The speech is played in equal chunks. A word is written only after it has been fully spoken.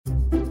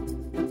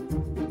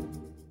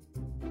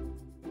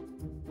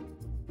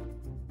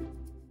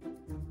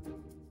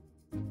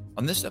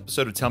On this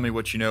episode of Tell Me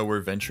What You Know,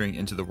 we're venturing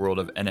into the world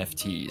of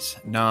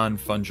NFTs,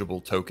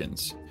 non-fungible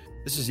tokens.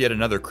 This is yet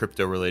another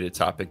crypto-related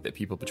topic that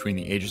people between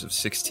the ages of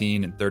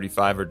 16 and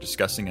 35 are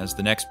discussing as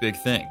the next big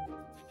thing.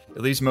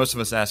 It leaves most of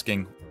us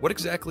asking, what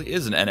exactly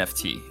is an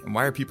NFT, and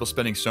why are people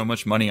spending so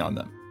much money on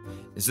them?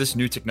 Is this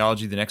new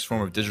technology the next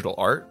form of digital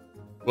art?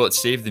 Will it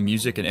save the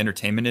music and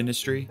entertainment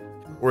industry?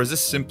 Or is this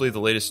simply the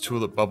latest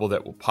tulip bubble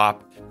that will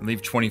pop and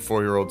leave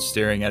 24-year-olds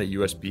staring at a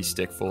USB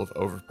stick full of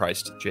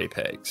overpriced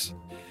JPEGs?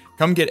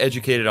 Come get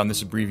educated on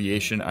this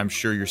abbreviation I'm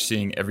sure you're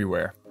seeing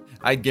everywhere.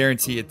 I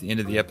guarantee at the end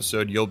of the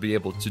episode you'll be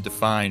able to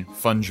define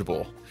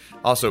fungible.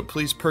 Also,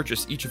 please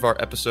purchase each of our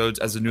episodes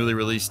as a newly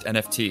released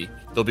NFT.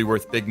 They'll be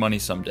worth big money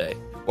someday.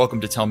 Welcome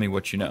to Tell Me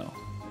What You Know.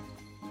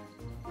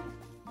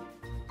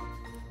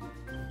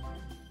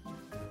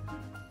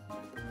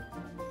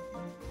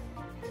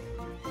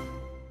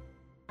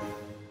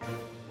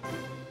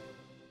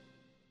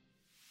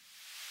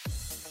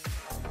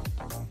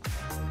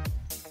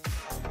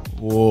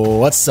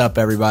 What's up,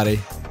 everybody?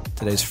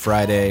 Today's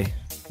Friday,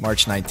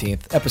 March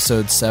 19th,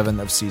 episode 7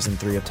 of season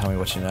 3 of Tell Me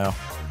What You Know.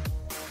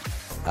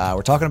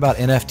 We're talking about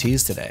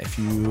NFTs today. If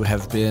you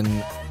have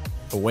been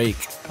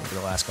awake over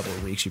the last couple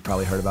of weeks, you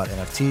probably heard about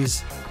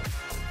NFTs.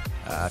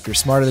 If you're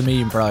smarter than me,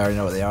 you probably already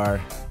know what they are.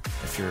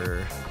 If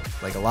you're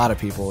like a lot of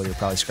people, you're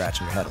probably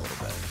scratching your head a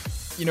little bit.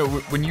 You know,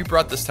 when you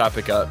brought this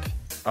topic up,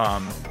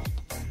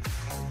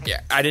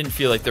 I didn't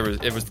feel like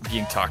it was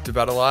being talked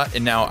about a lot.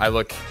 And now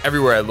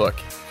everywhere I look,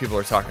 people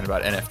are talking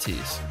about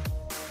NFTs.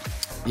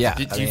 Yeah.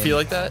 Do you feel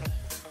like that?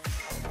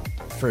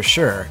 For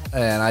sure.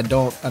 And I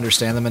don't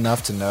understand them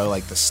enough to know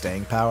like the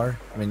staying power.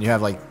 I mean, you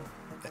have like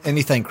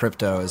anything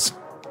crypto is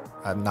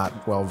I'm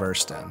not well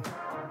versed in.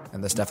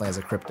 And this definitely has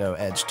a crypto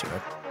edge to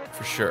it.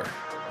 For sure.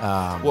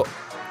 Well,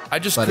 I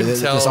just couldn't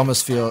tell. It just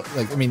almost feel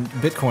like, I mean,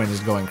 Bitcoin is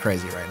going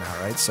crazy right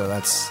now, right? So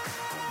that's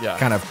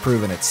kind of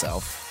proven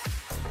itself.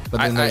 But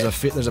then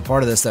there's a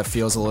part of this that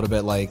feels a little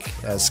bit like,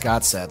 as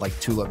Scott said, like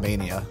tulip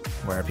mania,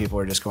 where people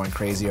are just going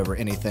crazy over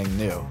anything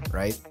new,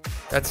 right?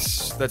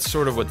 That's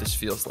sort of what this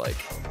feels like.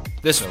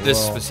 This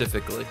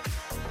specifically.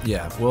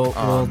 Yeah, we'll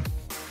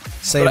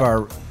save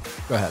our.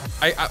 Go ahead.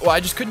 I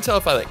just couldn't tell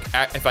if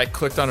I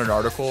clicked on an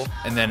article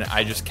and then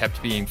I just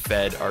kept being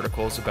fed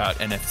articles about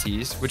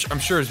NFTs, which I'm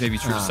sure is maybe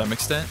true to some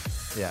extent.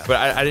 Yeah. But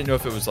I didn't know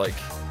if it was like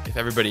if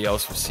everybody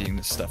else was seeing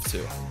this stuff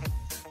too.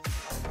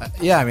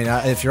 Yeah, I mean,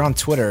 if you're on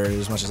Twitter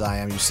as much as I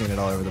am, you've seen it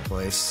all over the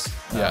place.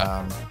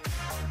 Yeah.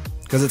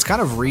 Because it's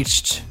kind of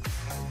reached.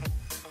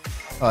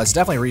 It's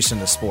definitely reached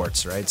into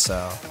sports, right?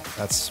 So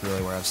that's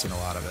really where I've seen a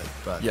lot of it.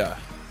 But yeah.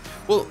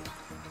 Well,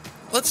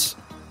 let's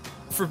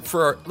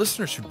for our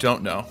listeners who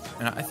don't know,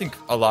 and I think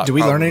a lot. Do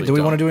we learn it? Do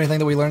we want to do anything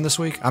that we learned this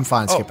week? I'm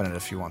fine skipping it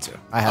if you want to.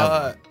 I have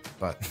one,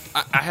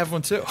 but I have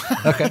one too.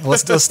 Okay, well,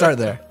 let's start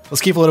there.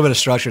 Let's keep a little bit of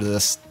structure to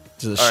this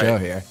show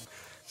here.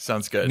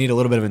 Sounds good. You need a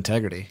little bit of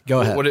integrity. Go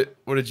ahead.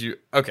 What did you?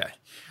 Okay.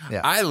 Yeah.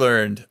 I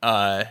learned.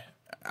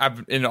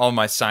 I've in all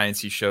my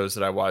sciencey shows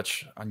that I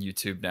watch on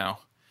YouTube now.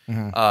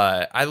 Mm-hmm.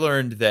 I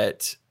learned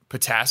that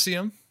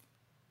potassium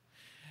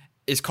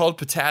is called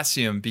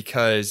potassium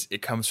because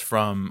it comes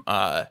from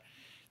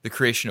the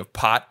creation of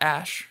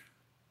potash.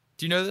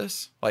 Do you know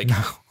this? Like,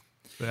 no.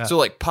 Yeah. So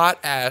like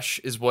potash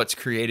is what's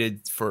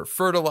created for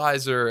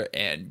fertilizer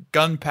and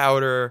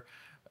gunpowder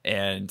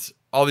and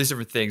all these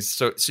different things.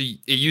 So it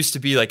used to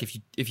be like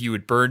if you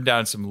would burn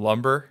down some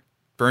lumber,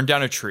 burn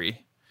down a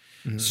tree,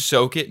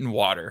 soak it in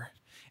water,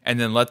 and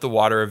then let the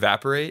water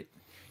evaporate,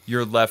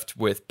 you're left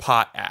with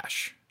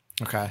potash.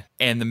 Okay.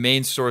 And the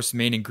main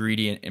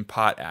ingredient in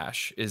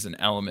potash is an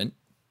element,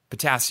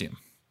 potassium.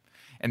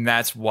 And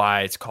that's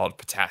why it's called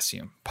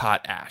potassium,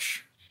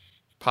 potash.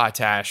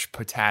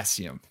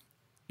 Potassium.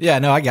 Yeah,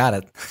 no, I got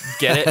it.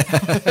 Get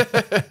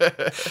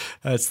it?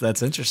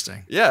 That's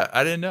interesting. Yeah,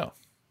 I didn't know.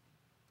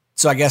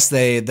 So I guess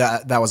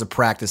that was a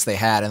practice they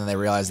had, and then they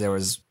realized there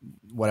was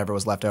whatever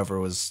was left over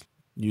was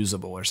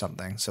usable or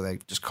something. So they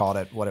just called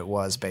it what it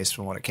was based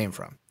on what it came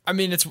from. I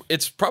mean,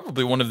 it's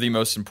probably one of the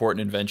most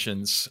important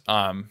inventions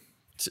to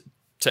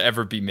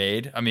ever be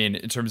made. I mean,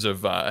 in terms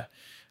of or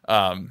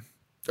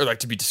like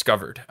to be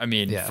discovered. I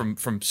mean,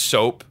 from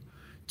soap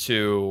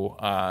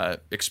to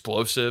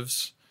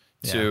explosives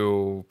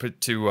to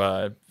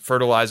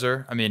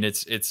fertilizer. I mean,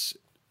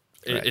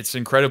 it's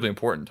incredibly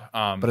important.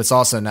 But it's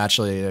also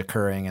naturally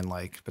occurring in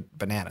like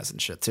bananas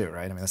and shit too,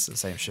 right? I mean, that's the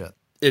same shit.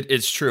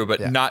 It's true,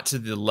 but not to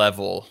the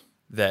level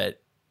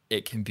that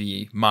it can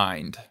be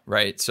mined,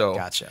 right? So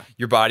gotcha.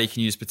 Your body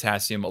can use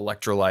potassium,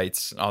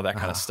 electrolytes, and all that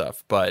kind of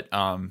stuff. But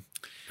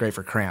great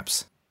for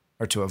cramps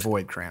or to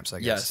avoid cramps, I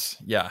guess.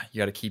 Yes, yeah. You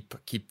got to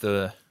keep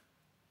the.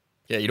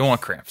 Yeah, you don't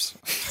want cramps.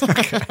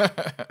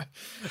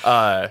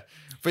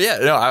 But yeah,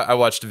 no, I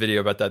watched a video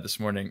about that this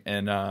morning,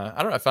 and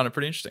I don't know, I found it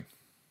pretty interesting.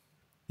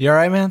 You all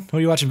right, man? What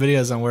are you watching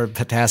videos on where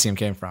potassium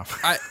came from?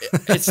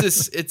 It's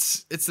this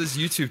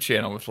YouTube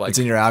channel with like. It's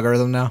in your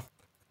algorithm now?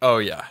 Oh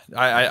yeah,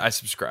 I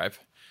subscribe.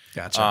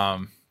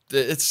 Gotcha.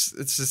 It's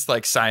this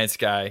like science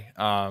guy.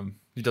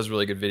 He does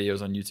really good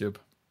videos on YouTube.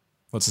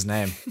 What's his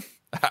name?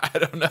 I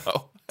don't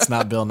know. It's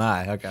not Bill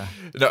Nye. Okay.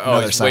 No,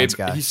 Another he's science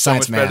guy. He's so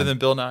Science much better man. than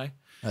Bill Nye.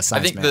 A I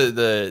science think man.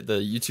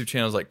 the YouTube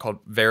channel is like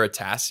called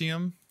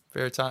Veritasium.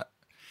 Veritas.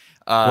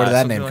 Where did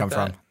that something name like come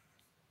that. from?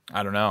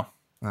 I don't know.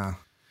 Oh.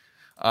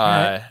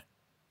 Right.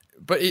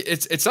 But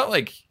it's not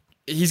like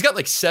he's got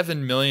like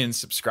 7 million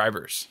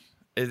subscribers.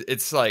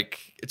 It's like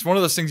it's one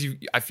of those things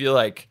I feel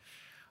like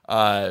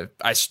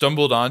I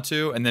stumbled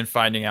onto and then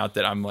finding out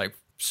that I'm like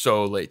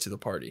so late to the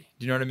party.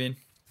 Do you know what I mean?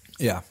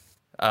 Yeah.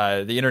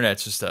 The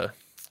internet's just a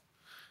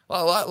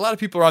lot of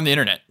people are on the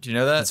internet. Do you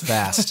know that? It's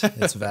vast.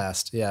 It's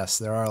vast. Yes,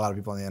 there are a lot of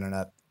people on the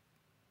internet.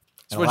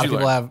 So And a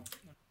lot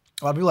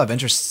of people have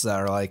interests that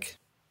are like.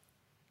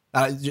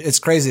 It's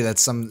crazy that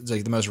some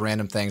like the most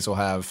random things will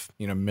have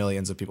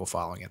millions of people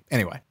following it.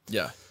 Anyway,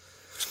 Yeah,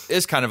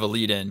 it's kind of a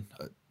lead in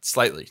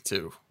slightly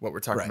to what we're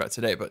talking Right. about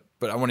today. But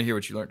I want to hear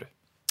what you learned.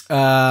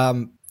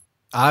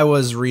 I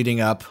was reading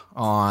up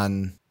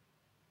on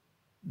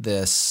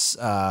this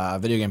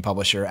video game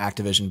publisher,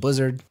 Activision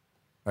Blizzard.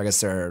 I guess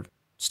they're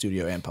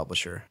studio and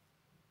publisher.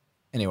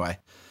 Anyway,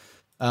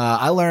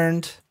 I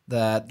learned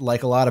that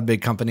like a lot of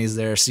big companies,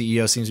 their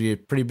CEO seems to be a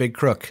pretty big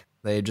crook.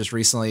 They just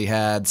recently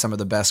had some of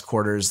the best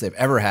quarters they've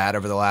ever had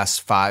over the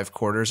last 5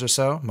 quarters or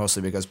so,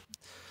 mostly because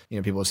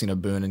people have seen a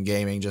boon in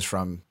gaming just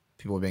from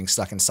people being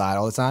stuck inside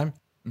all the time.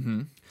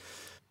 Mm-hmm.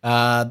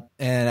 And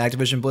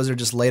Activision Blizzard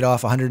just laid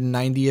off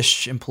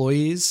 190-ish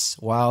employees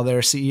while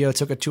their CEO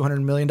took a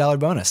 $200 million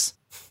bonus.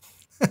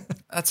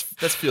 That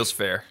feels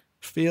fair.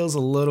 Feels a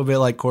little bit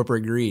like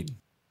corporate greed.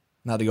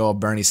 Not to go all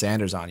Bernie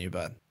Sanders on you,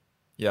 but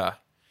Yeah,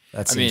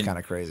 that seems kind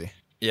of crazy.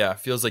 yeah.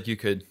 Feels like you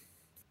could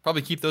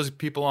probably keep those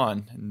people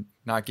on and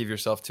not give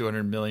yourself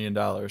 $200 million.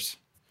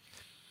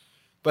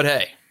 But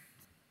hey,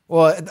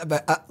 Well,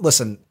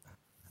 listen,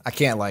 I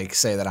can't like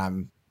say that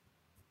I'm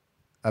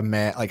a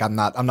man. Like I'm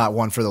not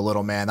one for the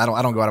little man. I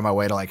don't go out of my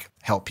way to like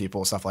help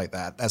people, stuff like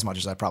that, as much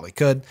as I probably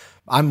could.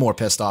 I'm more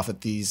pissed off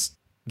at these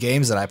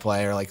games that I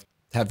play or like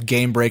have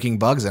game breaking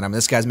bugs in them.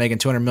 This guy's making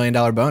 $200 million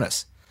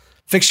bonus.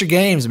 Fix your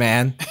games,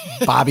 man,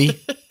 Bobby.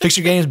 Fix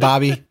your games,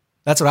 Bobby.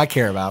 That's what I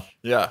care about.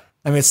 yeah.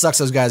 I mean, it sucks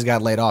those guys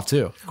got laid off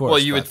too. Of course. Well,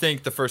 you would but-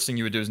 think the first thing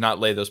you would do is not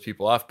lay those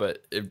people off, but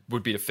it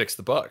would be to fix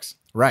the bugs.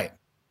 right.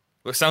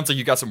 Well, it sounds like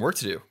you got some work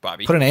to do,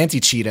 Bobby. Put an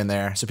anti-cheat in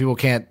there so people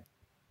can't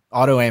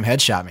auto-aim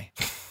headshot me.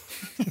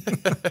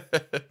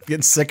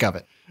 Getting sick of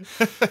it.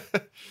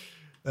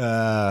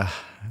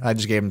 I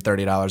just gave him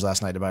 $30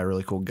 last night to buy a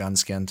really cool gun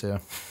skin too.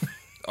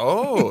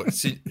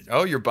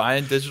 You're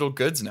buying digital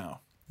goods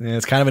now. Yeah,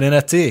 it's kind of an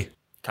NFT.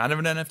 Kind of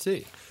an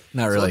NFT.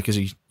 Not really, because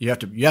you have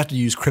to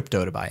use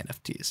crypto to buy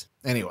NFTs.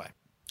 Anyway,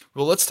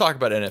 Well, let's talk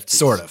about NFTs.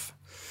 sort of.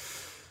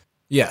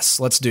 Yes,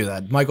 let's do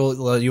that.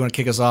 Michael, you want to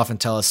kick us off and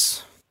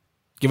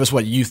give us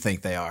what you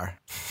think they are?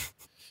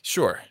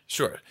 Sure.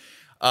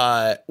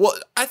 Well,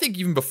 I think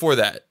even before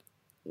that,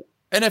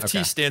 NFT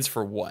Okay. stands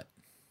for what?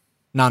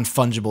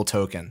 Non-fungible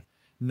token.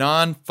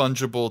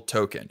 Non-fungible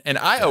token. And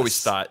I always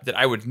thought that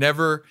I would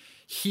never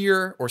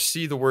hear or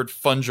see the word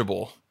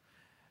fungible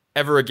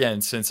ever again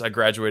since I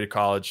graduated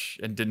college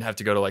and didn't have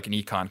to go to like an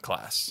econ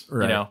class.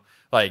 Right. You know,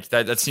 like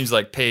that seems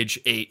like page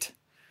 8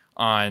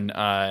 on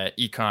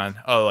econ.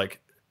 Oh, like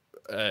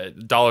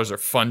dollars are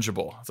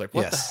fungible. It's like,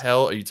 what Yes. the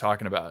hell are you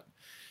talking about?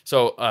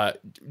 So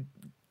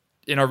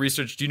in our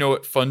research, do you know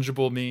what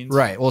fungible means?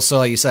 Right. Well, so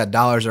like you said,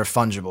 dollars are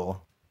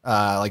fungible.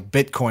 Like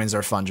bitcoins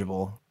are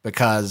fungible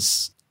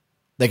because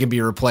they can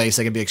be replaced.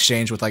 They can be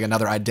exchanged with like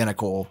another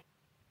identical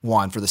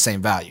one for the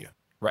same value,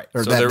 Right.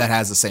 or So that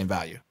has the same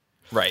value.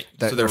 right.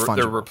 that So they're they're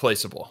fungible.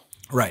 replaceable.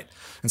 Right.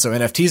 And so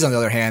NFTs, on the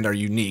other hand, are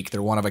unique.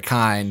 They're one of a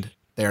kind.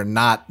 They're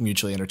not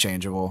mutually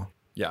interchangeable.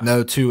 Yeah.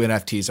 No two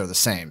NFTs are the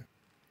same.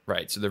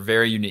 Right. So they're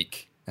very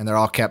unique. And they're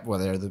all kept, well,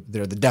 they're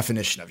the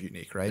definition of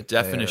unique, right? The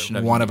definition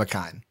They're of one unique. of a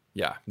kind.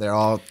 Yeah. They're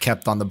all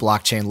kept on the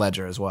blockchain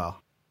ledger as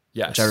well,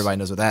 Yes. which everybody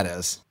knows what that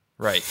is.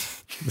 Right.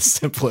 The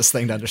simplest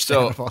thing to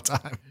understand of all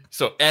time.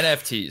 So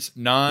NFTs,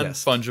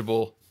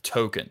 non-fungible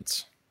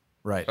tokens.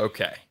 Right.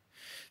 Okay.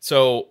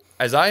 So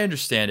as I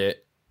understand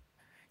it,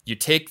 you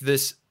take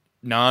this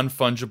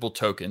non-fungible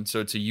token, so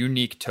it's a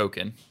unique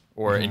token,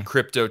 or in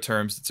crypto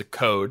terms, it's a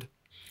code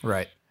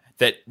Right.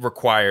 that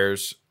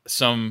requires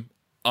some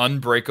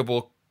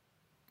unbreakable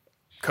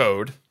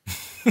code.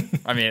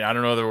 I mean, I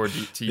don't know the word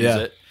to use Yeah.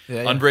 it.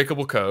 Yeah, yeah.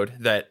 Unbreakable code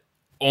that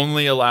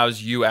only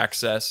allows you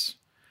access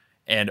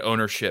and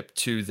ownership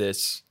to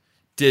this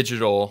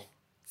digital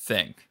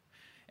thing.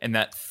 And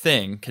that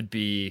thing could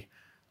be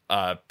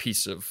a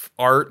piece of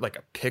art, like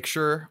a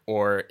picture,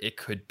 or it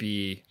could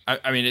be,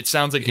 I mean, it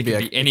sounds like it could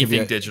be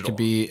anything digital. It could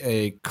be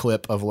a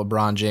clip of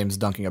LeBron James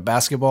dunking a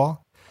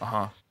basketball.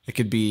 Uh-huh. It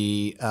could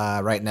be,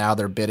 right now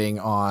they're bidding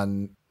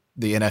on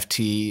the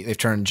NFT. They've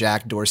turned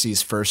Jack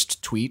Dorsey's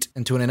first tweet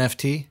into an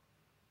NFT.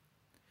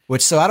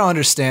 Which, so I don't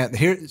understand.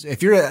 Here,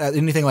 if you're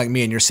anything like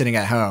me and you're sitting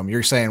at home,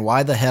 you're saying,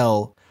 why the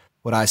hell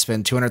would I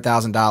spend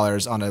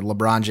 $200,000 on a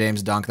LeBron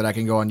James dunk that I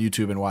can go on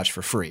YouTube and watch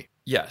for free?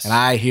 Yes. And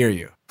I hear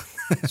you.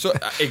 So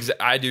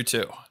I do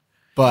too.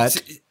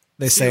 But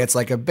they say it's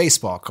like a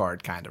baseball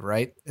card, kind of,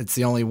 right? It's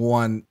the only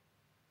one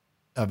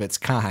of its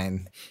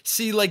kind.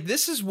 See, like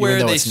this is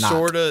where they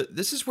sort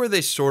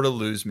of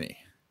lose me.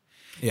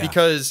 Yeah.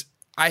 Because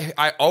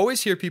I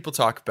always hear people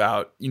talk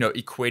about,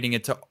 equating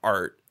it to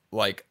art,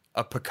 like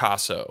a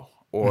Picasso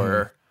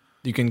or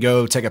you can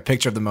go take a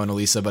picture of the Mona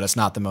Lisa, but it's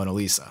not the Mona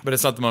Lisa.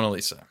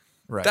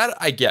 Right. That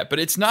I get, but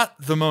it's not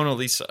the Mona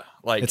Lisa.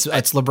 Like it's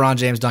LeBron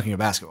James dunking a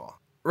basketball.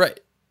 Right.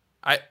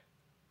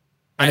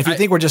 If you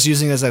think we're just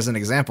using this as an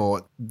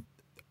example,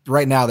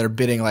 right now they're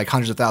bidding like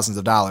hundreds of thousands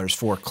of dollars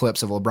for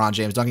clips of LeBron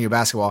James dunking a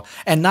basketball,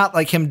 and not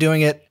like him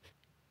doing it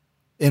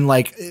in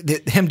like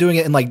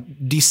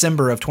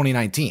December of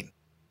 2019.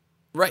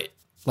 Right.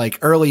 Like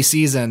early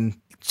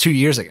season 2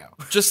 years ago.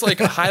 Just like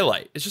a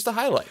highlight. It's just a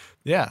highlight.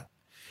 Yeah.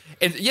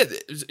 And yeah,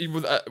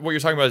 what you're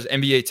talking about is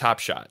NBA Top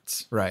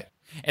Shots. Right.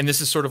 And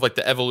this is sort of like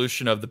the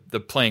evolution of the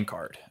playing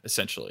card,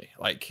 essentially.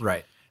 Like,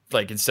 right.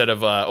 Like instead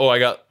of I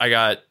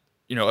got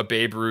a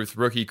Babe Ruth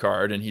rookie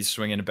card and he's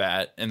swinging a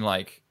bat, and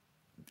like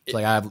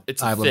I have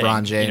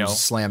LeBron James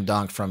slam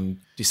dunk from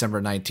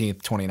December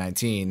 19th,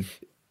 2019.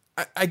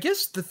 I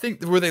guess the thing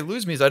where they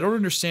lose me is I don't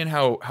understand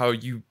how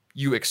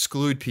you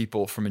exclude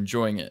people from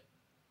enjoying it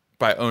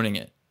by owning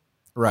it.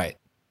 Right.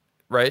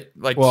 Right?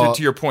 Like,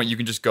 to your point, you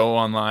can just go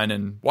online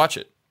and watch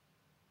it.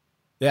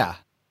 Yeah.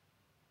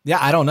 Yeah,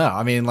 I don't know.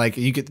 I mean, like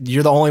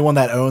you're the only one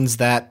that owns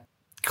that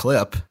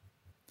clip.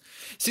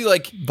 See,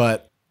 like,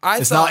 but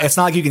it's not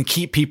like you can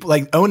keep people,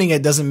 like, owning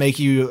it doesn't make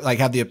you like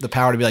have the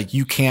power to be like,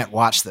 you can't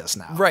watch this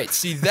now. Right.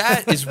 See,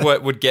 that is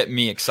what would get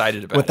me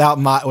excited about without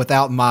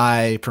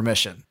my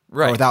permission.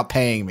 Right. Or without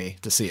paying me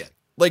to see it.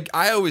 Like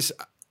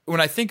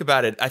when I think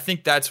about it, I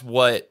think that's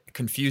what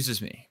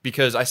confuses me,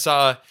 because I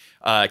saw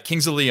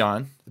Kings of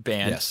Leon, the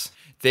band. Yes.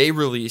 They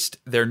released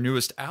their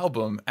newest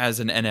album as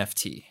an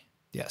NFT.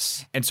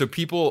 Yes. And so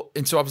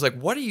I was like,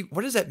 what are you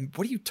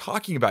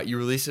talking about? You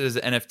release it as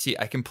an NFT.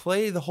 I can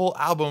play the whole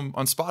album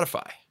on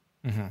Spotify.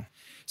 Mm-hmm.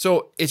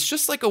 So it's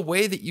just like a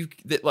way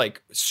that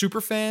like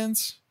super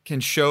fans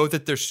can show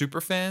that they're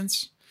super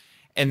fans,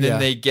 and then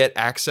they get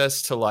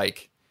access to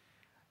like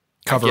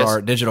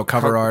digital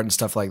cover art and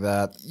stuff like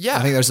that. Yeah.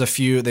 I think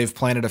they've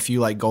planted a few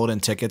like golden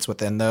tickets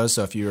within those.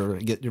 So if you're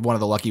one of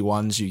the lucky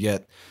ones, you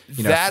get,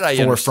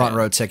 4 front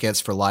row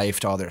tickets for life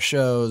to all their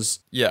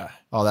shows. Yeah.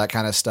 All that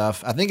kind of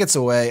stuff. I think it's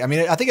a way. I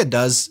mean, I think it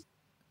does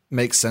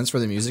make sense for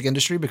the music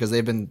industry because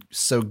they've been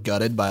so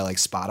gutted by like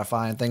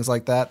Spotify and things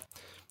like that.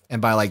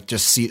 And by like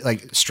just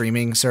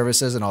streaming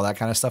services and all that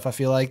kind of stuff. I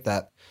feel like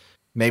that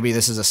maybe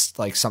this is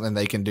like something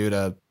they can do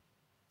to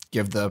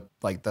give the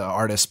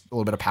artist a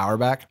little bit of power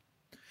back.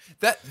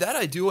 That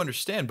I do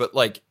understand, but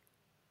like,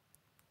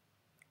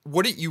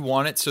 wouldn't you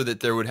want it so that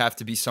there would have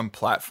to be some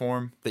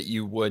platform that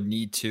you would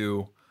need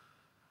to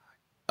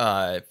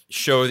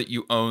show that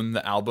you own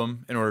the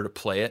album in order to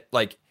play it?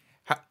 Like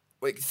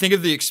think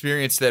of the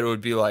experience that it would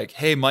be like,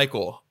 hey,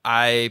 Michael,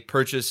 I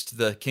purchased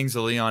the Kings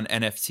of Leon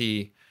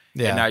NFT,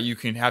 and now you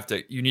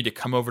need to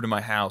come over to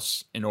my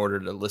house in order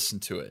to listen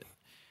to it.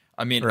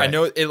 I mean, right. I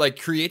know it like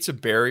creates a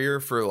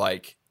barrier for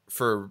like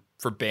for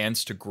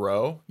bands to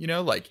grow,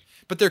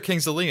 but they're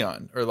Kings of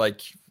Leon, or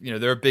like,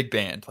 they're a big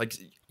band. Like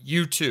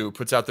U2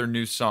 puts out their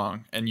new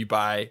song and you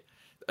buy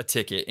a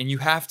ticket and you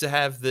have to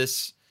have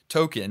this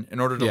token in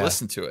order to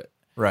listen to it.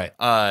 Right.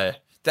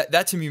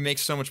 That to me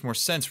makes so much more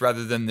sense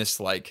rather than this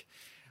like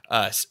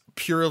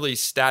purely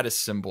status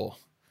symbol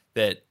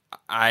that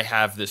I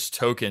have this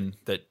token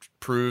that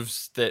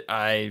proves that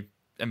I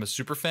am a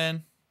super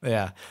fan.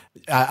 Yeah.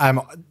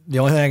 I'm the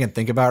only thing I can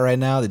think about right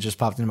now that just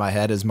popped into my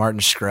head is Martin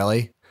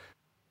Shkreli.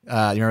 You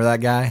remember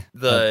that guy?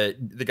 The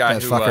guy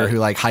who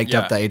like hiked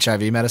up the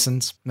HIV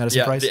medicine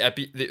price. The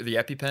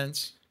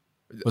EpiPens.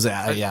 Was it?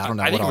 I don't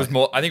know. I think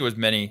it was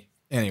many.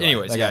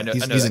 Anyways, I know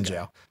he's in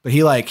jail. But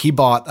he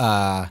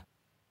bought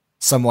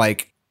some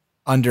like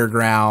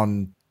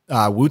underground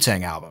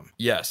Wu-Tang album.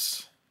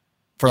 Yes.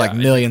 For like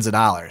millions of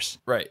dollars.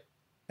 Right.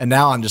 And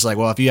now I'm just like,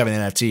 well, if you have an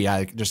NFT,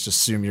 I just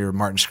assume you're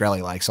Martin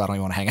Shkreli, so I don't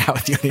even want to hang out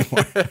with you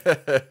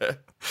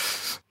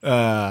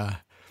anymore.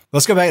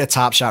 Let's go back to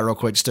Top Shot real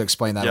quick just to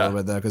explain that a little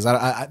bit though, because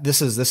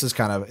this is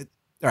kind of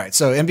all right.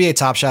 So NBA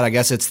Top Shot, I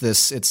guess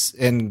it's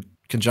in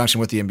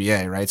conjunction with the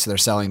NBA, right? So they're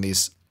selling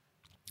these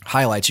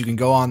highlights. You can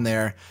go on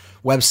their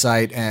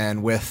website,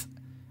 and with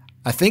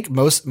I think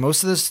most of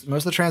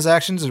the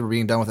transactions are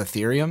being done with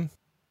Ethereum.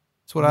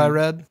 That's what I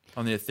read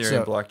on the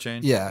Ethereum blockchain.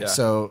 Yeah.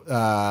 So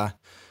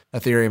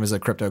Ethereum is a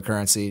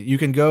cryptocurrency. You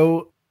can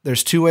go.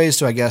 There's 2 ways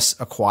to, I guess,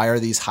 acquire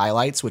these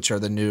highlights, which are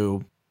the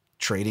new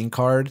trading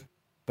card,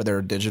 but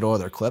they're digital,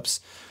 they're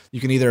clips.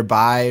 You can either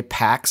buy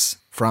packs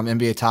from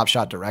NBA Top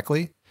Shot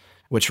directly,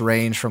 which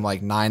range from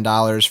like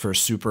 $9 for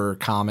super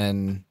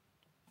common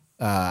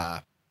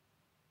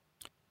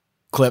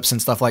clips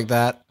and stuff like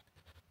that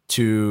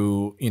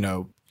to,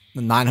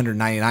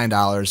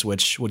 $999,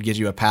 which would give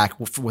you a pack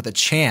with a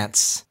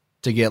chance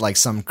to get like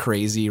some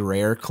crazy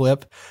rare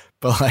clip.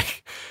 But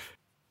like,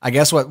 I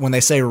guess when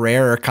they say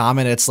rare or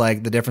common, it's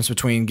like the difference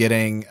between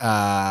getting,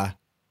 like,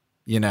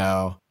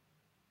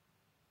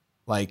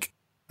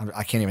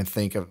 I can't even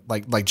think of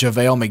like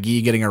JaVale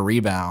McGee getting a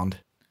rebound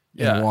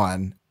in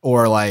one,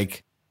 or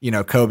like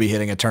Kobe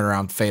hitting a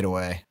turnaround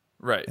fadeaway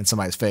right in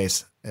somebody's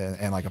face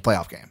in like a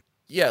playoff game.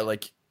 Yeah,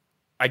 like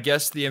I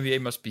guess the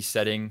NBA must be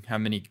setting how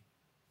many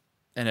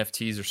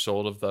NFTs are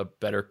sold of the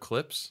better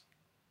clips.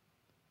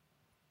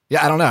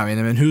 Yeah, I don't know. I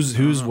mean,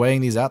 who's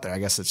weighing these out there? I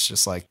guess it's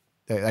just like,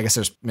 I guess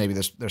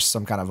there's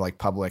some kind of like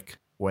public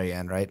weigh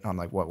in, right, on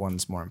like what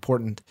one's more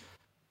important.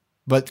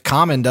 But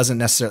common, I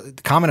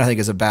think,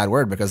 is a bad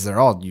word because they're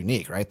all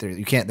unique, right?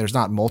 There's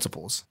not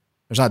multiples.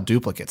 There's not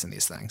duplicates in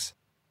these things,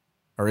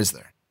 or is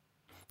there?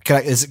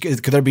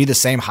 Could there be the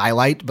same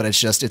highlight, but it's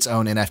just its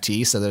own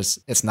NFT? So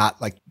it's not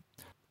like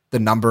the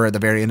number at the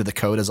very end of the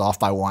code is off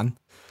by 1.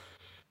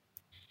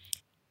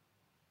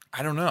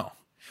 I don't know.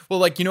 Well,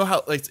 like,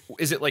 how, like,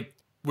 is it like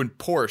when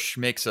Porsche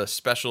makes a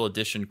special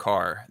edition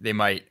car, they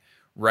might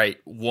write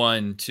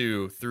 1,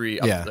 2, 3,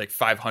 up to like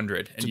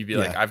 500, and you'd be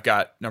like, I've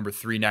got number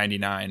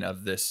 399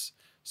 of this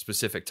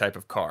specific type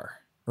of car.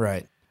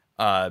 Right.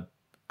 I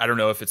don't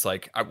know if it's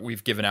like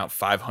we've given out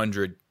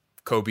 500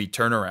 Kobe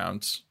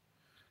turnarounds,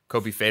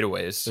 Kobe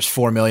fadeaways. There's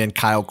 4 million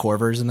Kyle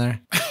Korvers in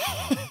there.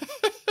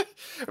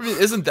 I mean,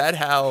 isn't that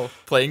how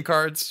playing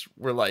cards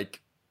were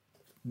like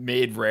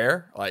made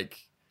rare?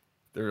 Like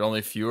there were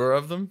only fewer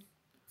of them,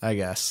 I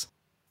guess.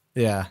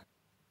 Yeah.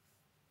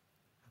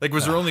 Like,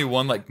 was there only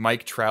one like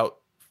Mike Trout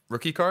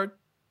rookie card?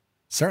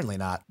 Certainly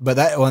not. But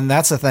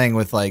that's the thing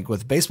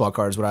with baseball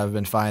cards. What I've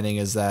been finding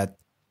is that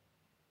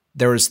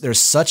there's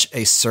such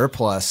a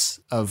surplus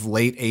of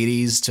late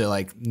 80s to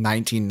like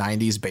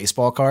 1990s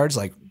baseball cards,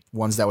 like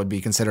ones that would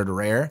be considered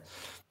rare,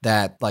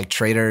 that like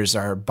traders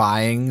are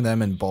buying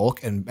them in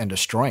bulk and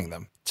destroying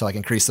them to like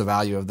increase the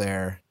value of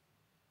their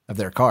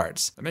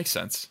cards. That makes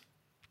sense.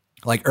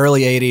 Like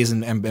early 80s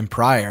and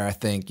prior, I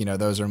think,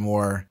 those are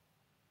more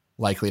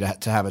likely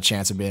to have a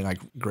chance of being like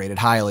graded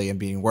highly and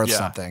being worth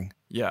something.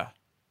 Yeah.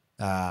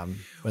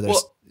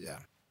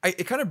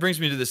 It kind of brings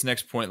me to this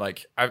next point.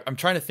 Like I'm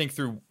trying to think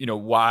through,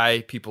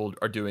 why people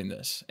are doing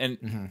this.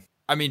 And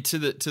I mean,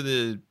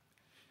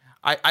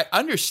 I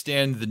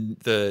understand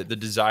the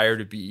desire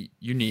to be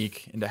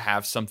unique and to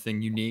have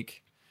something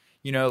unique,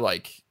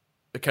 like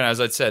kind of, as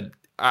I'd said,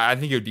 I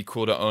think it would be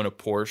cool to own a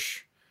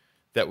Porsche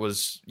that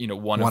was,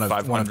 one of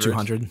 500. 1 of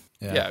 200.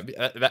 Yeah.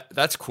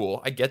 That's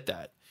cool. I get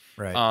that.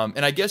 Right.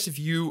 And I guess if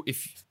your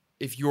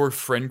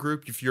friend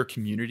group, if your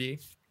community,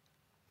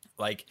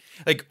 like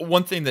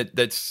one thing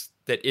that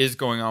is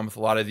going on with a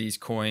lot of these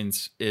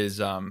coins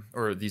is,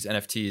 or these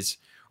NFTs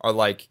are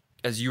like,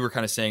 as you were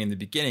kind of saying in the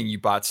beginning, you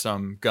bought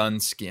some gun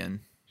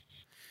skin.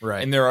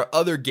 Right. And there are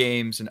other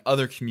games and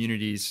other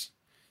communities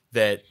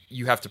that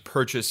you have to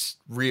purchase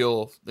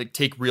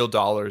take real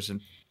dollars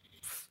and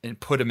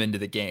put them into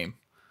the game.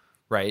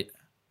 Right.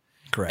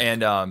 Correct.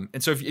 And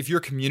so if your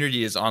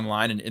community is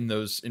online and in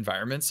those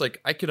environments,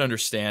 like I could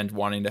understand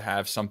wanting to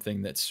have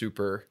something that's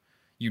super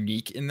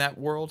unique in that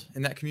world,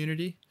 in that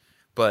community.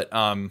 But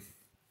I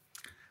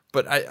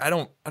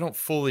don't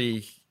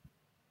fully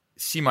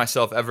see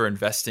myself ever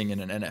investing in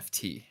an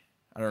NFT.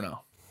 I don't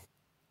know.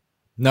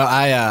 No,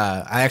 I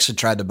actually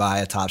tried to buy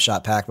a Top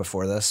Shot pack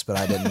before this, but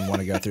I didn't want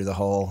to go through the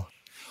whole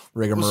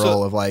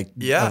rigmarole of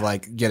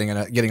getting on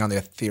the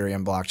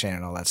Ethereum blockchain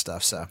and all that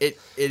stuff. So it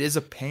is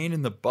a pain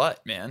in the butt,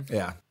 man.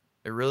 Yeah,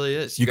 it really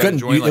is.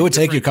 It would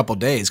take you a couple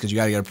days because you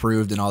got to get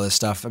approved and all this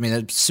stuff. I mean,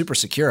 it's super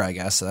secure, I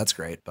guess, so that's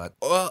great. But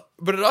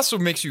it also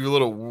makes you a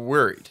little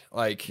worried.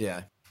 Like,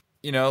 yeah,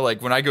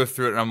 like when I go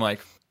through it and I'm like,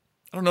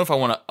 I don't know if I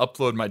want to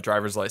upload my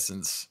driver's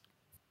license.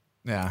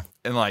 Yeah.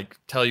 And like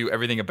tell you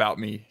everything about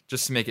me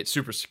just to make it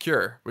super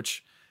secure,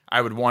 which I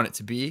would want it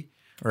to be.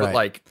 Right. But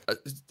like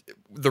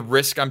the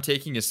risk I'm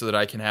taking is so that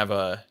I can have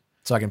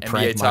so I can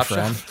prank my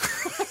friend.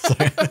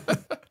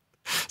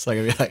 So I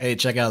can be like, hey,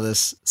 check out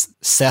this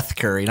Seth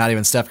Curry, not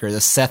even Steph Curry,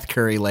 this Seth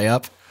Curry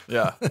layup.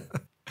 Yeah.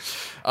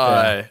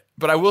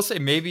 But I will say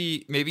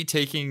maybe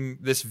taking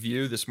this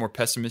view, this more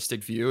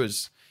pessimistic view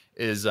is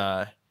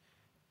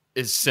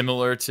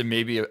similar to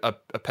maybe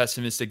a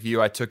pessimistic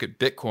view I took at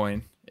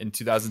Bitcoin in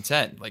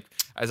 2010. Like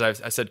as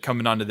I said,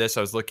 coming onto this,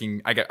 I was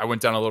looking. I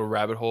went down a little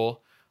rabbit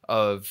hole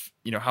of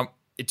how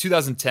in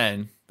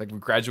 2010, like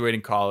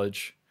graduating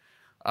college,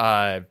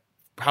 how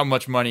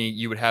much money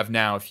you would have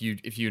now if you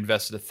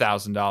invested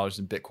 $1,000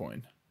 in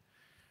Bitcoin.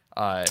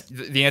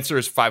 The answer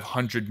is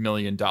 $500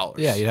 million.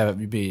 Yeah,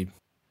 you'd be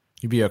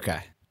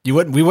okay. We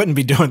wouldn't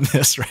be doing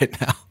this right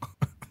now.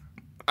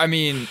 I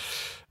mean,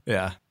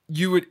 yeah.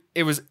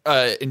 It was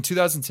in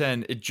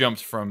 2010 it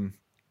jumped from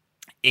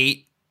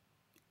 8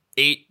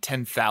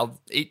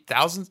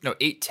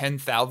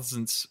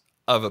 10,000ths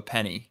of a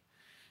penny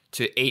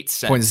to 8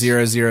 cents.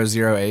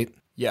 0.0008.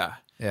 Yeah.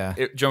 Yeah.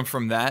 It jumped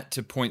from that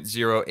to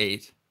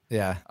 0.08.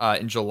 Yeah.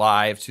 In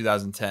July of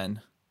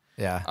 2010.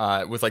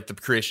 Yeah. With like the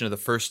creation of the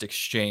first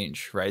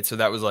exchange, right? So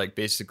that was like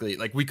basically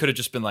like we could have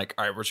just been like,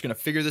 all right, we're just going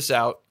to figure this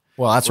out.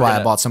 Well, that's why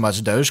I bought so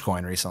much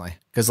Dogecoin recently,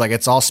 because like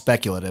it's all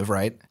speculative,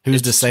 right?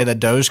 Who's to say that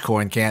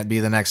Dogecoin can't be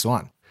the next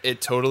one? It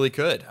totally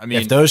could. I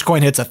mean, if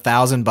Dogecoin hits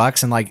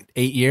 $1,000 in like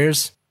 8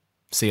 years,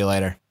 see you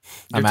later.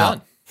 I'm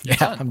out.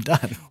 I'm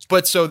done.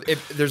 But so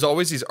there's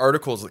always these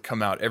articles that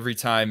come out every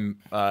time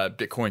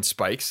Bitcoin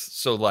spikes.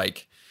 So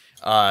like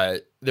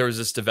there was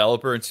this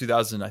developer in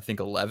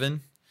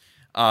 2011,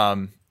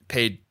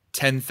 paid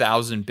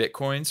 10,000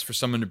 Bitcoins for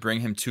someone to bring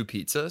him 2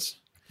 pizzas.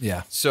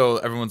 Yeah. So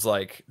everyone's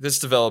like, this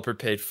developer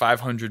paid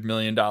 $500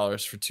 million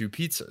for 2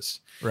 pizzas.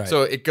 Right.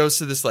 So it goes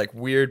to this like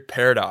weird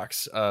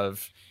paradox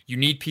of you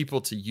need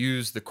people to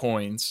use the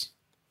coins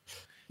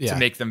to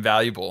make them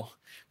valuable,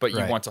 but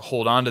you want to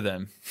hold on to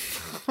them.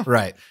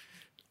 Right.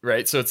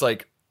 Right. So it's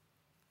like,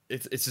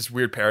 it's this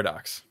weird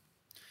paradox.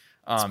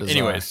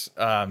 Anyways,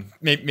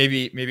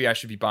 maybe I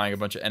should be buying a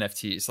bunch of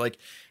NFTs. Like,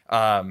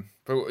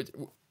 but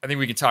I think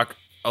we can talk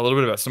a little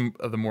bit about some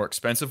of the more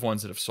expensive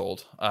ones that have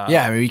sold.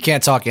 Yeah, I mean, you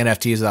can't talk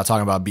NFTs without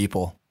talking about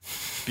Beeple.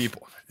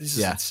 Beeple. This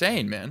is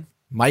insane, man.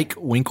 Mike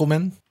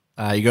Winkelmann.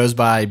 He goes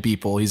by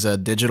Beeple. He's a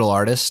digital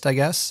artist, I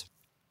guess.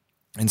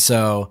 And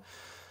so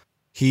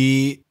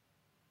he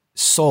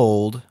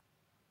sold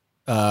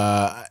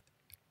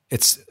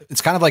it's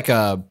kind of like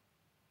a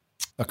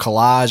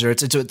collage, or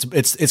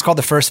it's called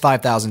the first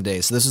 5,000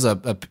 days. So this is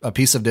a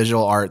piece of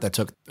digital art that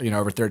took,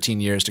 over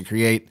 13 years to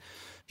create.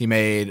 He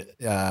made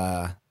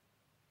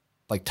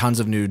like tons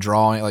of new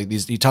drawing, like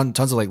tons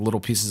of like little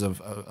pieces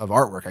of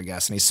artwork, I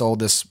guess. And he sold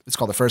this. It's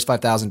called the first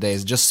 5,000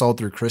 days. It just sold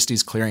through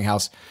Christie's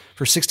Clearinghouse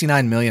for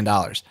 $69 million.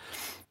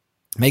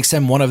 Makes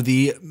him one of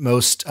the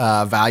most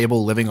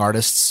valuable living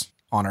artists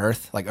on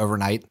earth, like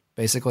overnight,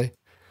 basically.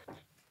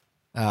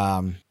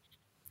 The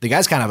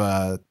guy's kind of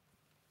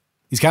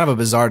a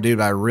bizarre dude,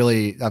 but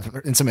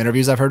in some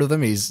interviews I've heard with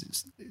him,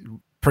 he's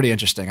pretty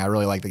interesting. I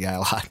really like the guy a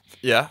lot.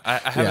 Yeah.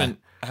 I haven't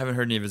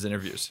heard any of his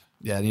interviews.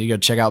 Yeah, you need to go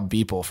check out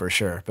Beeple for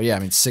sure. But yeah, I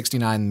mean,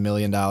 $69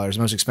 million,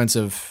 most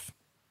expensive,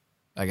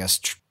 I guess,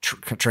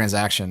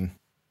 transaction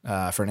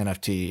for an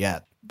NFT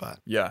yet. But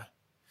yeah,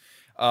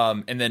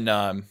 and then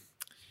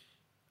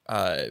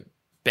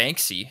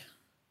Banksy.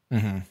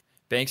 Mm-hmm.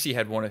 Banksy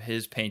had one of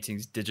his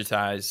paintings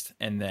digitized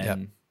and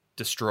then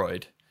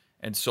destroyed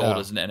and sold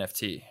as an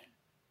NFT.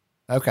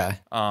 Okay.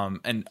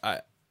 And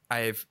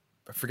I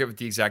forget what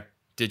the exact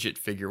digit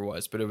figure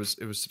was, but it was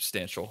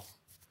substantial,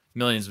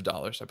 millions of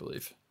dollars, I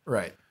believe.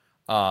 Right.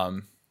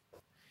 And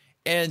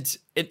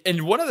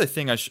one other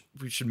thing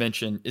we should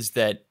mention is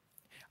that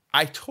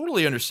I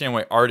totally understand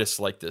why artists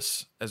like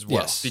this as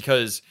well,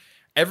 because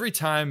every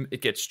time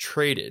it gets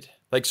traded,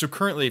 like, so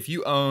currently if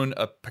you own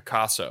a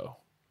Picasso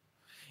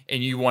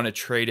and you want to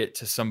trade it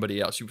to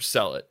somebody else, you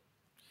sell it,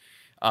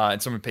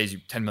 and someone pays you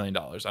 $10 million.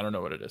 I don't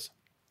know what it is.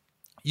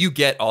 You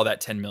get all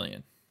that 10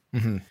 million.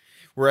 Mm-hmm.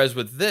 Whereas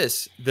with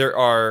this, there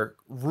are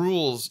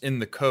rules in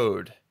the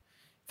code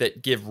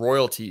that give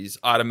royalties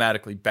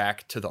automatically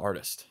back to the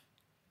artist.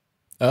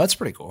 Oh, that's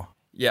pretty cool.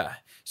 Yeah.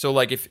 So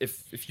like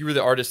if you were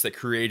the artist that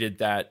created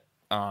that,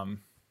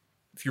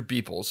 if you're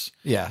Beeples,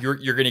 you're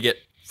going to get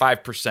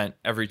 5%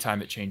 every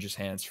time it changes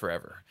hands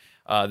forever.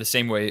 The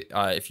same way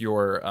if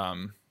you're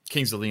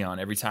Kings of Leon,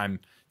 every time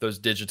those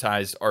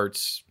digitized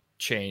arts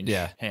change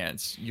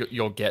hands,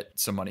 you'll get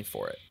some money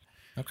for it.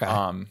 Okay.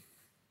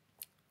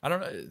 I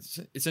don't know.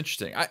 It's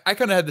interesting. I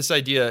kind of had this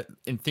idea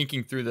in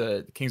thinking through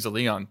the Kings of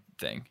Leon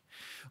thing.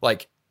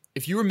 Like,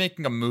 if you were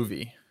making a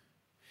movie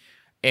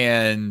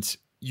and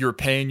you're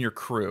paying your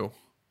crew,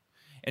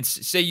 and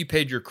say you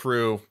paid your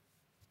crew,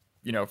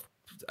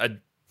 a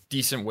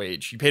decent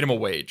wage, you paid them a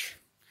wage,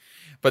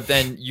 but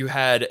then you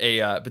had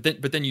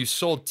but then you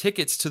sold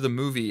tickets to the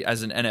movie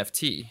as an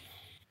NFT,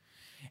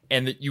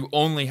 and that you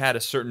only had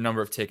a certain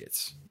number of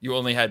tickets. You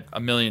only had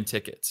 1 million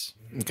tickets.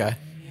 Okay.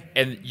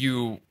 And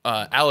you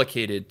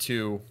allocated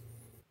to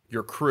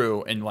your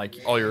crew and like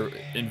all your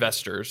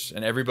investors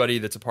and everybody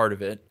that's a part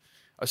of it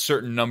a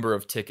certain number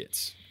of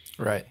tickets.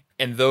 Right.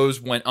 And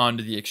those went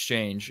onto the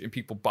exchange and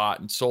people bought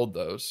and sold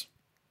those.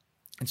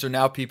 And so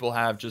now people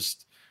have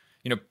just,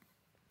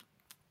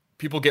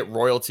 people get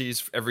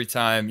royalties every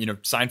time,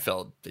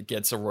 Seinfeld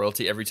gets a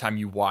royalty every time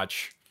you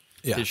watch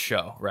his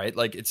show, right?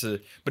 Like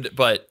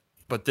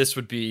but this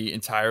would be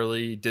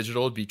entirely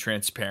digital. It'd be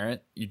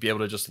transparent. You'd be able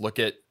to just look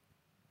at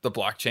the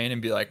blockchain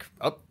and be like,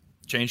 oh,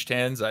 changed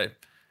hands. I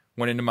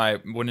went into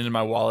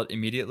my wallet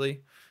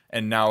immediately.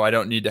 And now I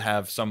don't need to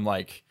have some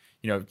like,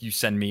 you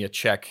send me a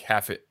check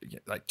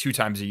like 2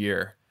 times a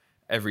year,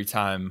 every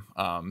time,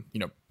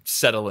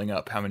 settling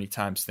up how many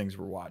times things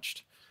were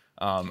watched.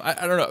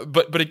 I don't know,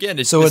 but again,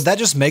 would that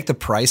just make the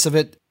price of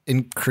it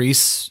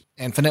increase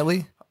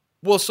infinitely?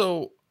 Well,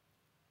 so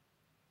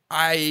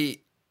I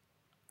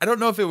don't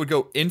know if it would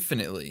go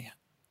infinitely,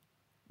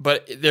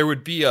 but there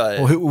would be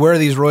where are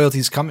these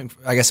royalties coming?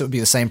 I guess it would be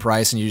the same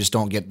price, and you just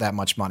don't get that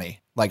much money.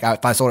 Like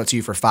if I sold it to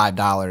you for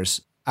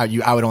 $5, I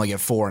would only get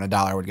 $4, and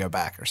 $1 would go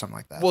back, or something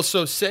like that. Well,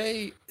 so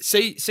say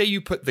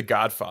you put The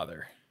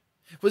Godfather.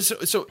 But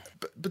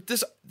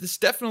this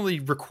definitely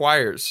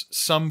requires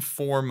some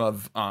form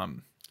of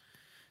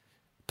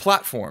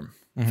platform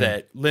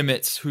that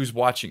limits who's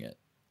watching it.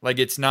 Like,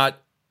 it's not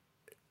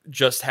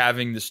just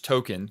having this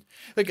token.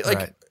 Like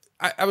right.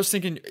 I was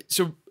thinking,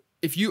 so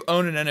if you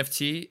own an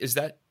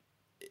NFT,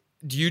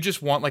 do you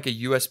just want like a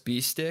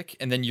USB stick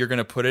and then you're going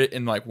to put it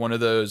in like one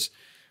of those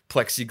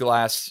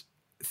plexiglass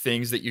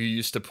things that you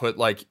used to put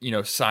like,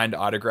 signed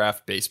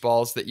autographed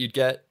baseballs that you'd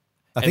get?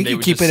 I think you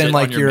keep it in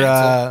like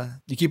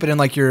you keep it in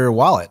like your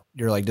wallet,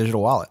 your like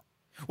digital wallet.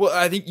 Well,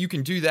 I think you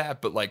can do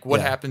that, but like, what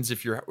happens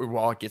if your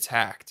wallet gets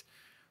hacked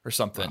or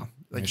something? Wow.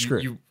 Like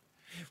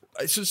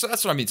so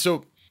that's what I mean.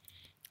 So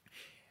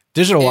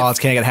digital wallets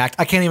can't get hacked.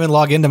 I can't even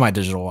log into my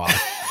digital wallet.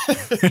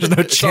 There's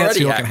no chance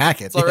people can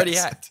hack it. It's already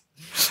hacked.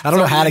 I don't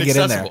know how to get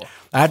in there.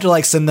 I have to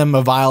like send them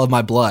a vial of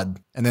my blood,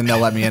 and then they'll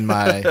let me in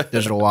my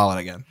digital wallet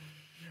again.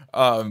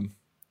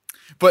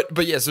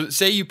 But yeah. So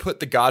say you put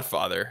The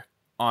Godfather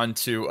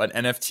onto an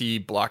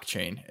NFT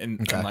blockchain,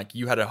 and like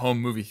you had a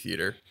home movie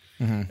theater,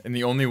 and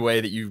the only way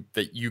that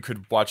you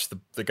could watch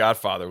the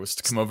Godfather was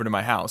to come over to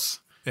my house,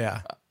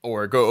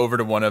 or go over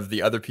to one of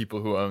the other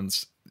people who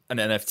owns an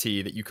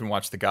NFT that you can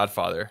watch The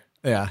Godfather.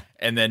 Yeah.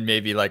 And then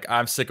maybe like,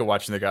 I'm sick of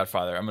watching The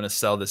Godfather. I'm going to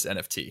sell this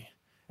NFT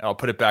and I'll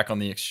put it back on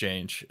the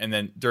exchange. And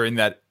then during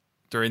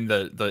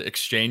the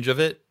exchange of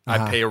it,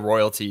 I pay a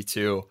royalty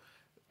to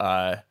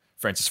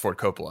Francis Ford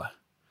Coppola.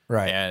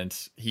 Right. And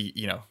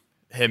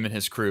him and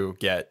his crew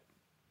get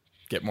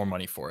more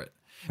money for it.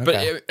 Okay.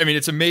 But I mean,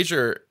 it's a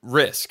major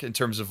risk in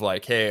terms of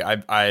like, hey,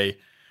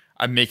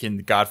 I'm making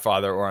The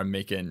Godfather or I'm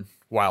making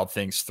Wild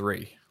Things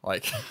 3.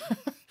 Like,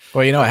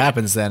 well, what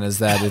happens then is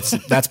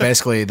that that's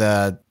basically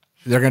they're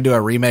going to do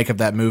a remake of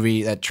that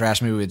movie, that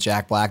trash movie with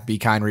Jack Black, Be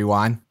Kind,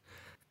 Rewind,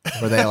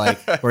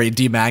 where he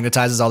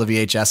demagnetizes all the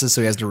VHSs,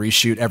 so he has to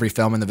reshoot every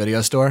film in the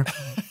video store.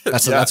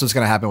 That's what's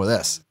going to happen with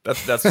this.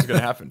 That's what's going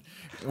to happen.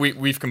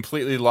 We've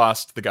completely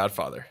lost The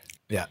Godfather.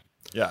 Yeah.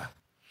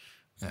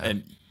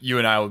 And you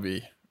and I will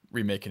be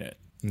remaking it.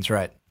 That's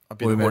right.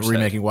 We'll be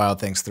remaking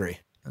Wild Things 3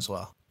 as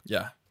well.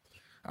 Yeah.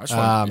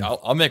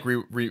 I'll make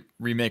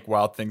remake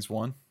Wild Things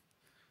 1.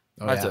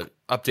 I have to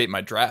update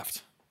my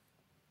draft.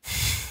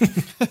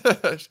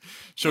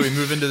 Shall we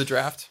move into the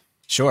draft?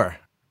 Sure.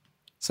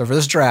 So for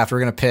this draft,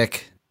 we're going to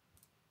pick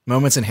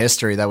moments in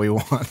history that we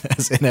want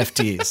as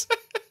NFTs.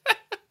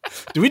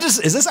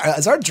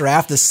 Is our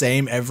draft the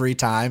same every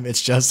time?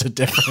 It's just a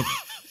different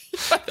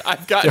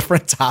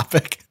different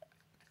topic.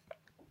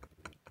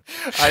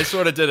 I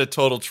sort of did a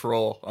total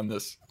troll on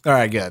this. All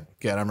right, good.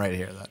 I'm ready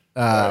to hear that.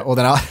 Right. Well,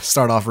 then I'll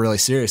start off really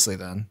seriously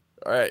then.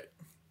 All right.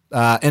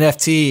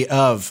 NFT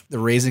of the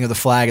raising of the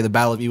flag at the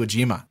Battle of Iwo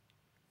Jima.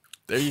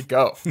 There you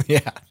go.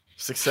 Yeah.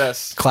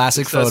 Success.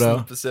 Classic photo. In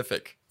the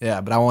Pacific. Yeah,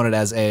 but I want it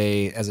as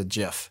a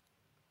GIF.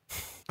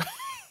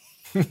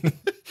 A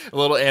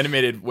little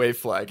animated wave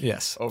flag.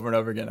 Yes. Over and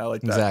over again. I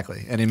like that.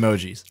 Exactly. And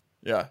emojis.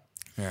 Yeah.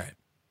 All right.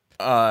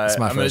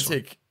 I'm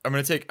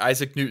gonna take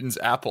Isaac Newton's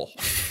apple.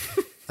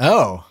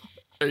 Oh.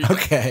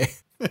 Okay.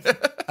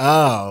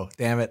 Oh,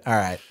 damn it. All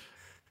right.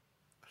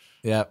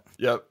 Yep.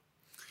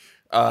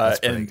 That's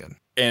pretty good.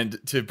 And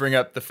to bring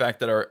up the fact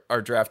that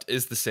our draft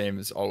is the same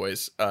as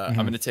always, I'm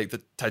going to take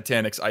the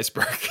Titanic's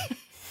iceberg.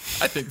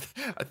 I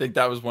think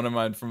that was one of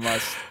mine from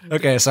last.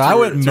 Okay, so I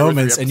went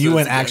moments and you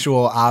went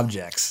actual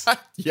objects.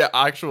 Yeah,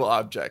 actual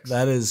objects.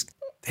 That is,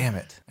 damn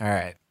it. All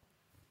right.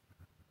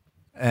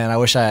 And I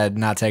wish I had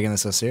not taken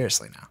this so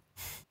seriously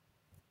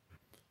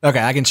now.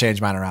 Okay, I can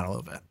change mine around a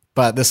little bit,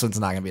 but this one's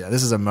not going to be that.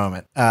 This is a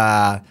moment.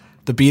 The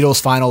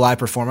Beatles' final live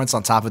performance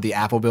on top of the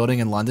Apple Building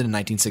in London in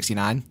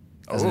 1969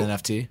 as an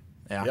NFT.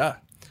 Yeah,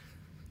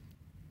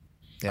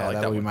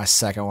 that would be my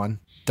second one.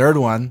 Third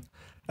one,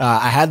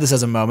 I had this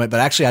as a moment, but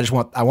actually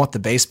I want the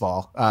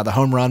baseball, the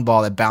home run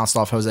ball that bounced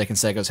off Jose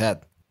Canseco's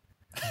head.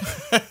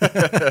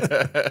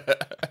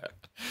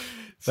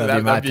 So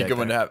that'd be a good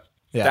one to have.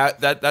 Yeah.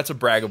 That's a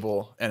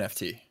braggable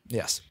NFT.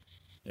 Yes.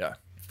 Yeah.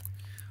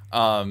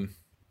 I'm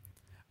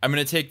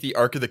going to take the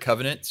Ark of the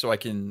Covenant so I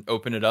can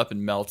open it up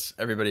and melt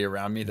everybody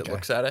around me that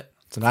looks at it.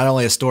 So not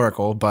only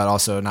historical, but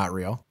also not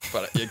real.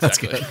 But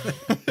exactly.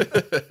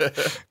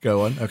 Good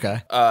one.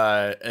 Okay.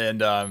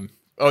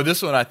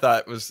 This one I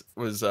thought was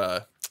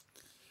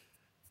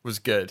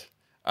good.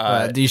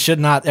 You should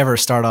not ever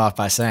start off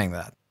by saying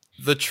that.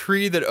 The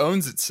tree that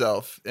owns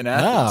itself in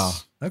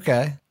Athens. Oh,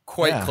 okay.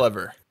 Quite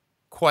clever.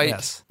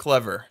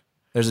 Clever.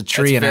 There's a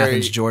tree in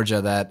Athens,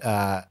 Georgia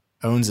that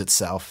owns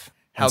itself.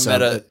 How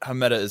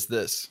meta is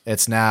this?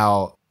 It's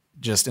now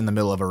just in the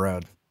middle of a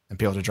road and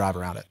people to drive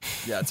around it.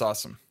 Yeah, it's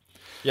awesome.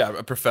 Yeah,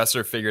 a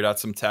professor figured out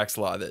some tax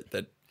law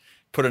that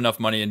put enough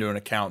money into an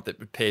account that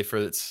would pay for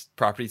its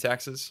property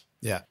taxes.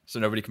 Yeah. So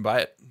nobody can buy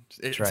it.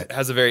 It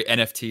has a very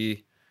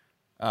NFT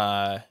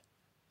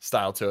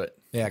style to it.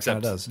 Yeah, it kind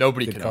of does.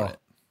 Nobody can own it.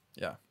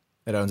 Yeah.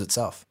 It owns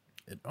itself.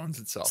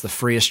 It's the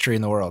freest tree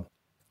in the world.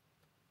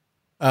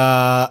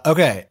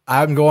 Okay.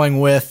 I'm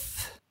going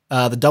with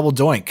the double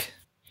doink.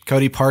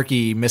 Cody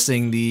Parkey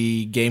missing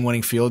the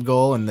game-winning field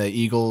goal and the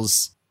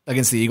Eagles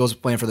against the Eagles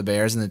playing for the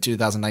Bears in the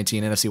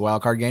 2019 NFC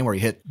wildcard game where he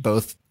hit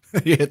both.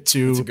 He hit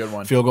two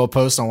field goal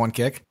posts on one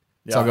kick.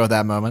 Yeah. So I'll go with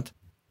that moment.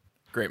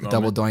 Great moment.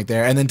 Double doink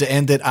there. And then to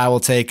end it, I will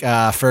take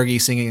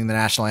Fergie singing the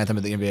national anthem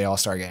at the NBA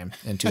All-Star game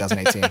in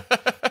 2018.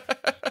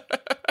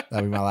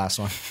 That'll be my last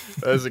one.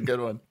 That was a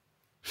good one.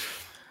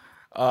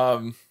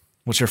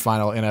 What's your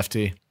final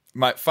NFT?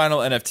 My final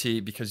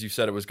NFT, because you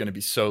said it was going to be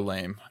so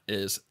lame,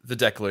 is the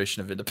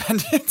Declaration of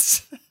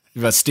Independence.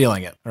 But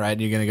stealing it, right?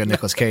 You're going to go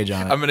Nicolas Cage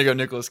on it. I'm going to go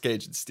Nicolas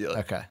Cage and steal it.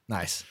 Okay,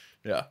 nice.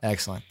 Yeah.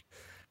 Excellent.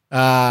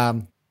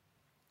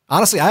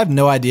 Honestly, I have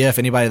no idea if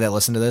anybody that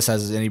listened to this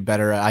has any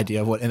better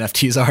idea of what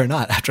NFTs are or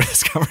not after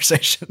this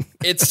conversation.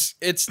 It's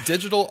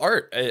digital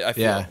art. I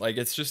feel Yeah. like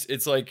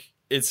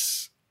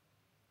it's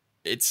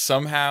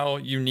somehow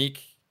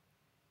unique,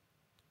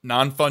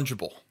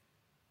 non-fungible.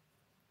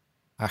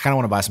 I kind of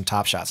want to buy some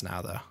Top Shots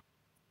now, though.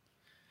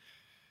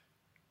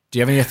 Do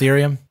you have any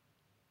Ethereum?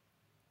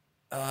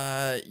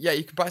 Yeah,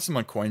 you can buy some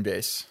on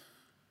Coinbase.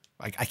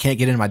 I can't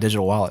get into my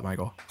digital wallet,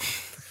 Michael.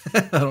 I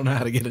don't know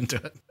how to get into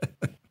it.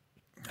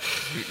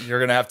 You're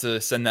gonna have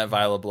to send that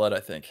vial of blood,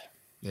 I think.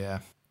 Yeah.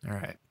 All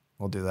right.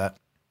 We'll do that.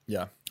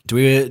 Yeah. Do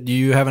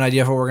you have an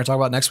idea for what we're going to talk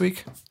about next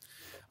week?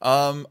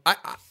 I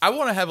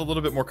want to have a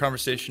little bit more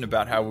conversation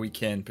about how we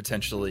can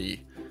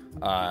potentially,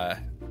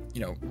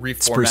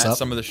 reformat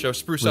some of the show,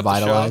 spruce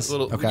Revitalize.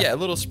 up the show. Okay. A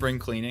little spring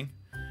cleaning.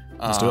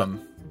 Let's do it.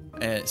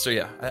 And so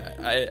yeah,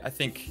 I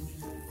think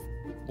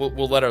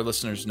we'll let our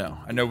listeners know.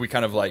 I know we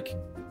kind of like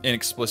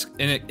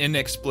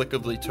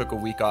inexplicably took a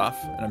week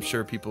off, and I'm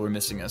sure people were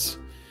missing us.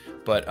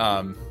 But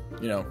I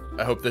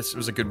hope this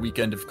was a good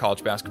weekend of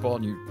college basketball,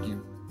 and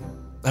you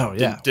Oh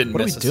yeah. didn't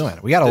what are we miss us. doing?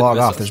 We got to Didn't log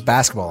miss off. us. There's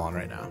basketball on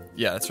right now.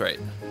 Yeah, that's right.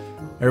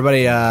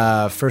 Everybody,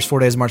 first 4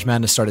 days of March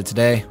Madness started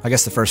today. I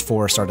guess the first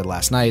 4 started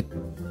last night.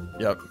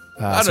 Yep.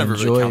 so I never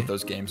really enjoy. count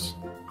those games.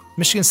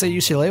 Michigan State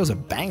UCLA was a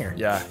banger.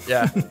 Yeah.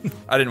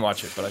 I didn't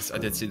watch it, but I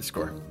did see the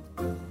score.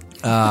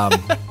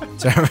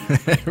 So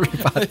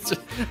everybody, It's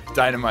just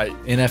dynamite.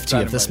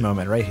 NFT at this Dynamite.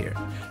 moment right here.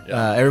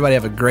 Yeah. Everybody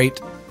have a great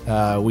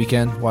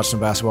weekend. Watch some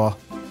basketball.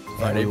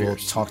 Friday and we will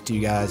beers. talk to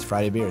you guys.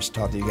 Friday beers.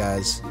 Talk to you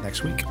guys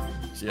next week.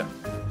 See ya.